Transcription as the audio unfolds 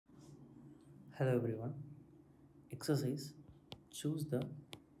Hello everyone. Exercise. Choose the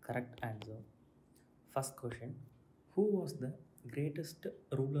correct answer. First question. Who was the greatest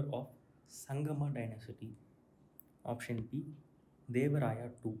ruler of Sangama dynasty? Option B. Devaraya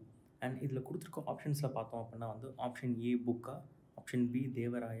II. And இதில் கொடுத்துருக்க ஆப்ஷன்ஸில் பார்த்தோம் அப்படின்னா option A புக்கா, option B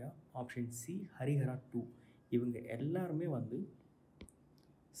Devaraya, option C Harihara two. இவங்க எல்லாருமே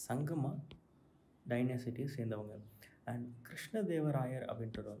சங்கமா டைனாசிட்டியை சேர்ந்தவங்க. And Krishnadevarayar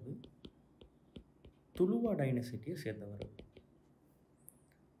அப்படின்றது துளுவா டைனசிட்டியை சேர்ந்தவர்.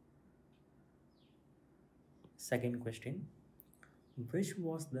 Second question. Which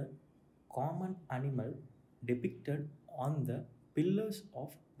was the common animal depicted on the pillars of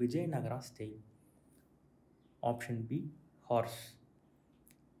Vijayanagar style? Option B. Horse.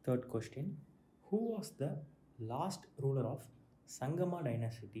 Third question. Who was the last ruler of Sangama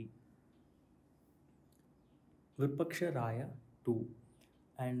dynasty? Vipaksha Raya II.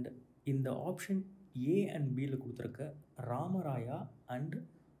 And in the option A and Bயில் கொடுத்துருக்க Rama Raya and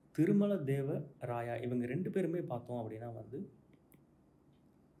Tirumala தேவ ராயா இவங்க ரெண்டு பேருமே பார்த்தோம் அப்படின்னா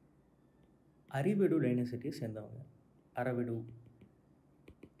அரிவெடு டைனசிட்டியை சேர்ந்தவங்க. அரவெடு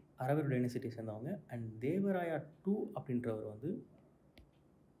டைனசிட்டியை சேர்ந்தவங்க. And Devaraya two அப்படின்றவர்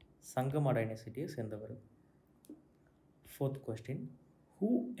சங்கமா டைனசிட்டியை சேர்ந்தவர். Fourth question. Who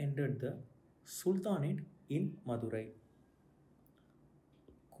entered the sultanate in Madurai?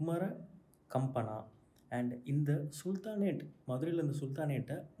 Kumara Kampana. And இந்த சுல்தானேட், மதுரையில் இந்த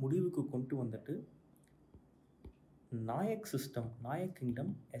சுல்தானேட்டை முடிவுக்கு கொண்டு வந்துட்டு நாயக்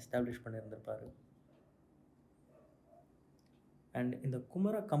கிங்டம் எஸ்டாப்ளிஷ் பண்ணியிருந்திருப்பார். அண்ட் இந்த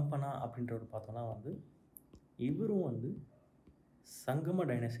குமர கம்பனா அப்படின்றவர் பார்த்தோன்னா இவரும் சங்கம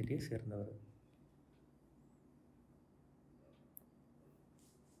டைனசிட்டியை சேர்ந்தவர்.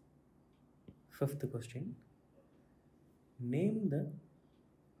 Fifth question. Name the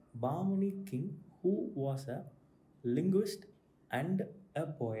Bahmani king who was a linguist and a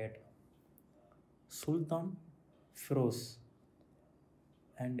poet. Sultan Firoz.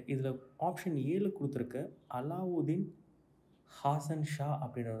 And இதில் ஆப்ஷன் ஏல கொடுத்துருக்க அலாவுதீன் ஹாசன் ஷா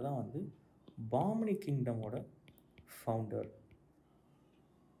அப்படின்றது தான் Bahmani கிங்டமோட founder.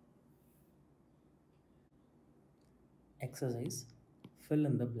 Exercise. fill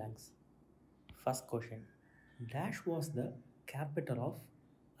in the blanks. First question. Dash was the capital of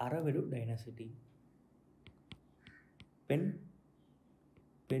அரவெடு dynasty?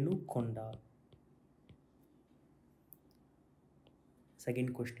 Penukonda.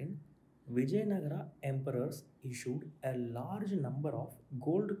 Second question. Vijayanagar emperors issued a large number of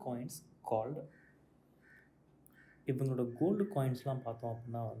gold coins called. இவங்களோட gold காயின்ஸ்லாம் பார்த்தோம்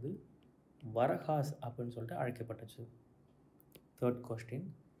அப்படின்னா வரஹாஸ் அப்படின்னு சொல்லிட்டு அழைக்கப்பட்டுச்சு. Third question.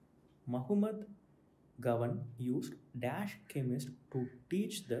 Mohammed Gavan used dash chemist to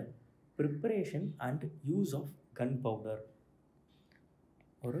teach the preparation and use of gunpowder.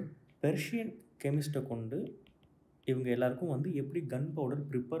 ஒரு Persian கெமிஸ்ட்டை கொண்டு இவங்க எல்லாருக்கும் எப்படி கன் பவுடர்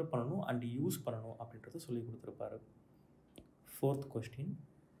ப்ரிப்பேர் பண்ணணும் அண்ட் யூஸ் பண்ணணும் அப்படின்றத சொல்லி கொடுத்துருப்பாரு. Fourth question.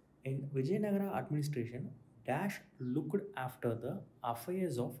 In Vijayanagara administration dash looked after the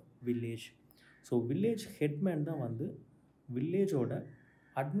affairs of village. So village headman தான் வில்லேஜோட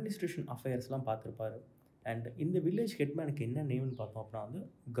அட்மினிஸ்ட்ரேஷன் அஃபேர்ஸ்லாம் பார்த்துருப்பாரு. அண்ட் இந்த வில்லேஜ் ஹெட்மேனுக்கு என்ன நேம்னு பார்த்தோம் அப்படின்னா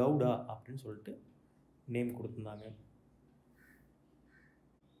கவுடா அப்படின்னு சொல்லிட்டு நேம் கொடுத்துருந்தாங்க.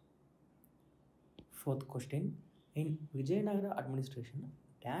 Fourth question. In Vijayanagara administration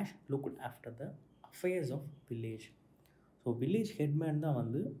dash looked after the affairs of village. So village headman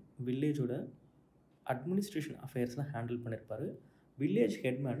தான் வில்லேஜோட administration அஃபேர்ஸ்லாம் handle பண்ணியிருப்பார். வில்லேஜ்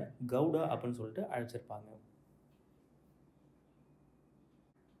ஹெட்மேனை கவுடா அப்படின்னு சொல்லிட்டு அழைச்சிருப்பாங்க.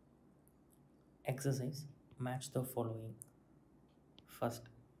 Exercise. Match the following. First,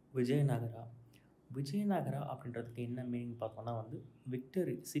 Vijayanagar. Vijayanagar அப்படின்றதுக்கு என்ன மீனிங் பார்த்தோன்னா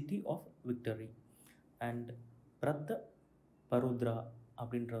victory, city of victory. And பிரத்த பருத்ரா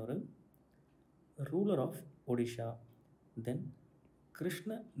அப்படின்ற ஒரு ரூலர் ஆஃப் ஒடிஷா. தென்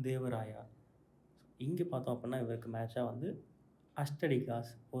கிருஷ்ண தேவராயா. இங்கே பார்த்தோம் அப்படின்னா இவருக்கு மேட்சாக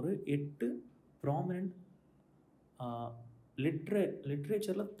அஷ்டடிகாஸ், ஒரு 8 ப்ராமினன்ட்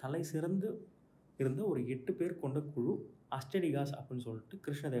லிட்ரேச்சரில் தலை சிறந்து இருந்த ஒரு 8 பேர் கொண்ட குழு அஷ்டடிகாஸ் அப்படின்னு சொல்லிட்டு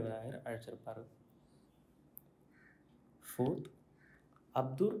கிருஷ்ணதேவராயர் அழைச்சிருப்பார். ஃபோர்த்,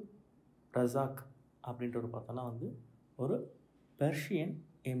 அப்துல் ரசாக் அப்படின்றவர் பார்த்தோன்னா ஒரு பெர்ஷியன்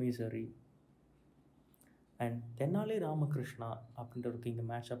எமிசரி. அண்ட் தென்னாலி ராமகிருஷ்ணா அப்படின்றவருக்கு இங்கே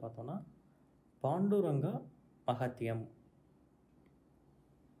மேட்சாக பார்த்தோன்னா Panduranga மகத்தியம்.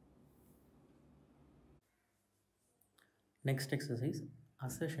 Next exercise.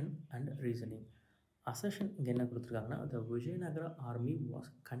 Assertion and reasoning. Assertion இங்கே என்ன கொடுத்துருக்காங்கன்னா, the Vijayanagar army was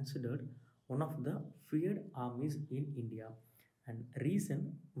considered one of the feared armies in India. And recent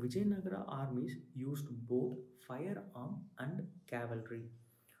Vijayanagar armies used both firearm and cavalry.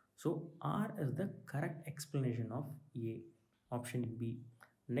 So R is the correct explanation of A. Option B.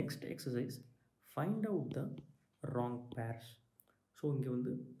 Next exercise, find out the wrong pairs. So இங்கே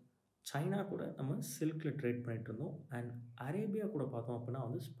வந்து China கூட நம்ம சில்கில் trade பண்ணிட்டு இருந்தோம். And Arabia கூட பார்த்தோம் அப்படின்னா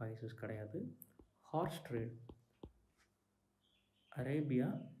வந்து ஸ்பைசஸ் கிடையாது. Hours trade, Arabia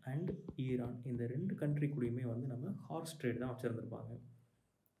and Iran இந்த ரெண்டு கண்ட்ரி கூடயுமே வந்து நம்ம ஹார்ஸ் ட்ரேட் தான் வச்சுருந்துருப்பாங்க.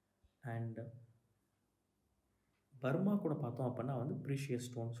 அண்ட் பர்மா கூட பார்த்தோம் அப்படின்னா வந்து ப்ரீஷியஸ்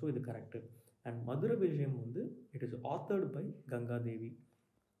ஸ்டோன். ஸோ இது கரெக்டு. அண்ட் மதுரை விஜயம் வந்து it is authored by Ganga Devi.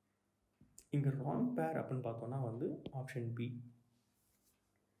 இங்கே ராங் பேர் அப்படின்னு பார்த்தோன்னா வந்து option B.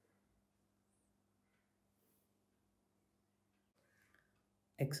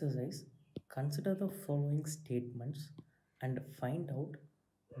 Exercise, consider the following statements and find out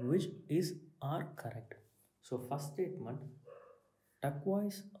which is are correct. So first statement,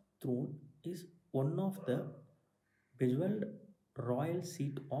 turquoise throne is one of the beveled royal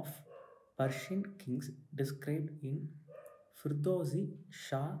seat of Persian kings described in Firdausi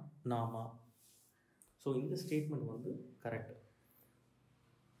Shah Nama. So in the statement வந்து correct.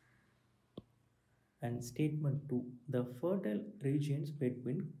 And statement 2, the fertile regions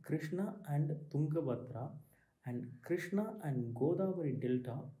between Krishna and Tungabhadra and Krishna and Godavari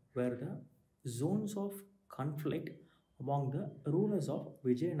delta were the zones of conflict among the rulers of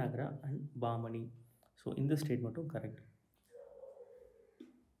Vijayanagar and Bahmani. So in the statement correct.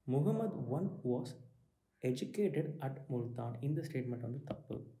 Muhammad I was educated at Multan. In the statement on the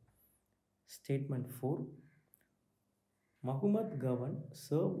tappu. Statement 4, Muhammad Gawan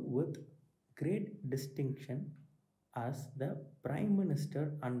served with great distinction as the Prime Minister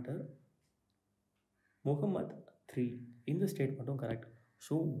under Muhammad III. இந்த ஸ்டேட்மெண்ட்டும் correct.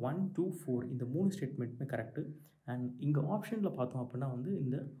 So 1, 2, 4 இந்த 3 ஸ்டேட்மெண்ட்டுமே correct. And இங்கே ஆப்ஷனில் பார்த்தோம் அப்படின்னா வந்து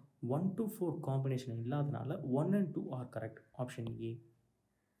இந்த 1 to 4 combination இல்லாதனால 1 and 2 are correct. Option A.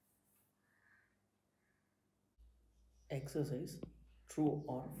 Exercise, true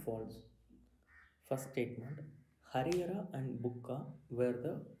or false. First statement, ஹரியரா and புக்கா வேர்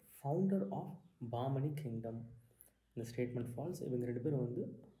the founder of Bahmani kingdom. இந்த ஸ்டேட்மெண்ட் ஃபால்ஸ். இவங்க ரெண்டு பேரும் வந்து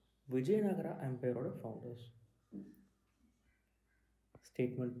Vijayanagara எம்பையரோட founders.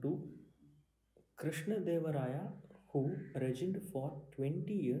 Statement 2, Krishnadevaraya who reigned for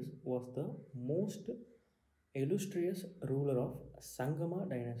 20 years was the most illustrious ruler of Sangama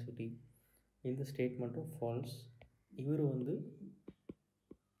dynasty. இந்த ஸ்டேட்மெண்ட்டும் falls. இவர் வந்து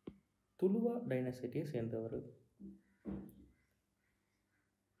துலுவா டைனசிட்டியை சேர்ந்தவர்.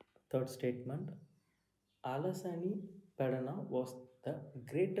 Third statement, Alasani Padana was the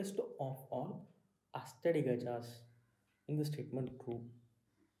greatest of all Astadigajas. In the statement true.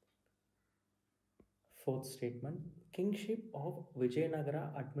 Fourth statement, kingship of Vijayanagara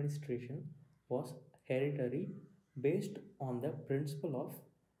administration was hereditary based on the principle of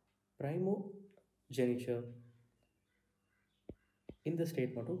primogeniture. In the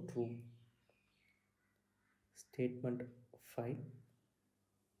statement true. Statement 5,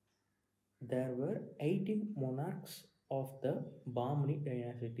 there were 18 monarchs of the Bahmani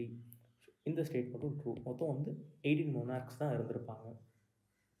dynasty. இந்த ஸ்டேட்மெண்ட்டும் true. மொத்தம் வந்து 18 monarchs தான் இருந்திருப்பாங்க.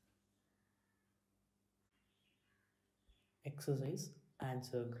 Exercise,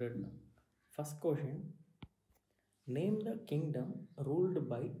 answer grid. First question, name the kingdom ruled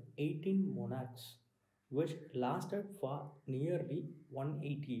by 18 monarchs which lasted for nearly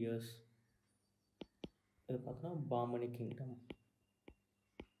 180 years. இது பார்த்தோன்னா Bahmani kingdom.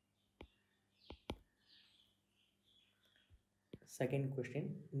 Second question,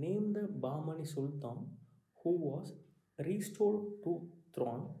 name the Bahmani Sultan who was restored to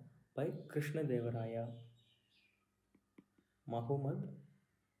throne by Krishnadevaraya. Muhammad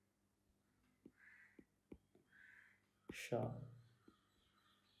Shah.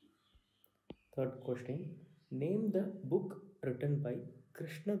 Third question, name the book written by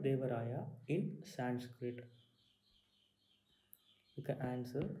Krishnadevaraya in Sanskrit. The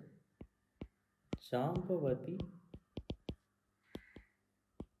answer, Jambavati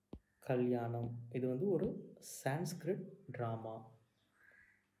கல்யாணம். இது வந்து ஒரு Sanskrit drama.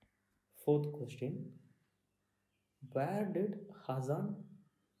 Fourth question, where did Hassan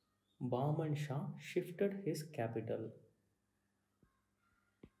Pamban Shah shifted his capital?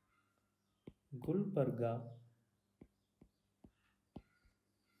 Gulbarga.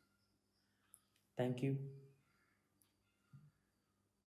 Thank you.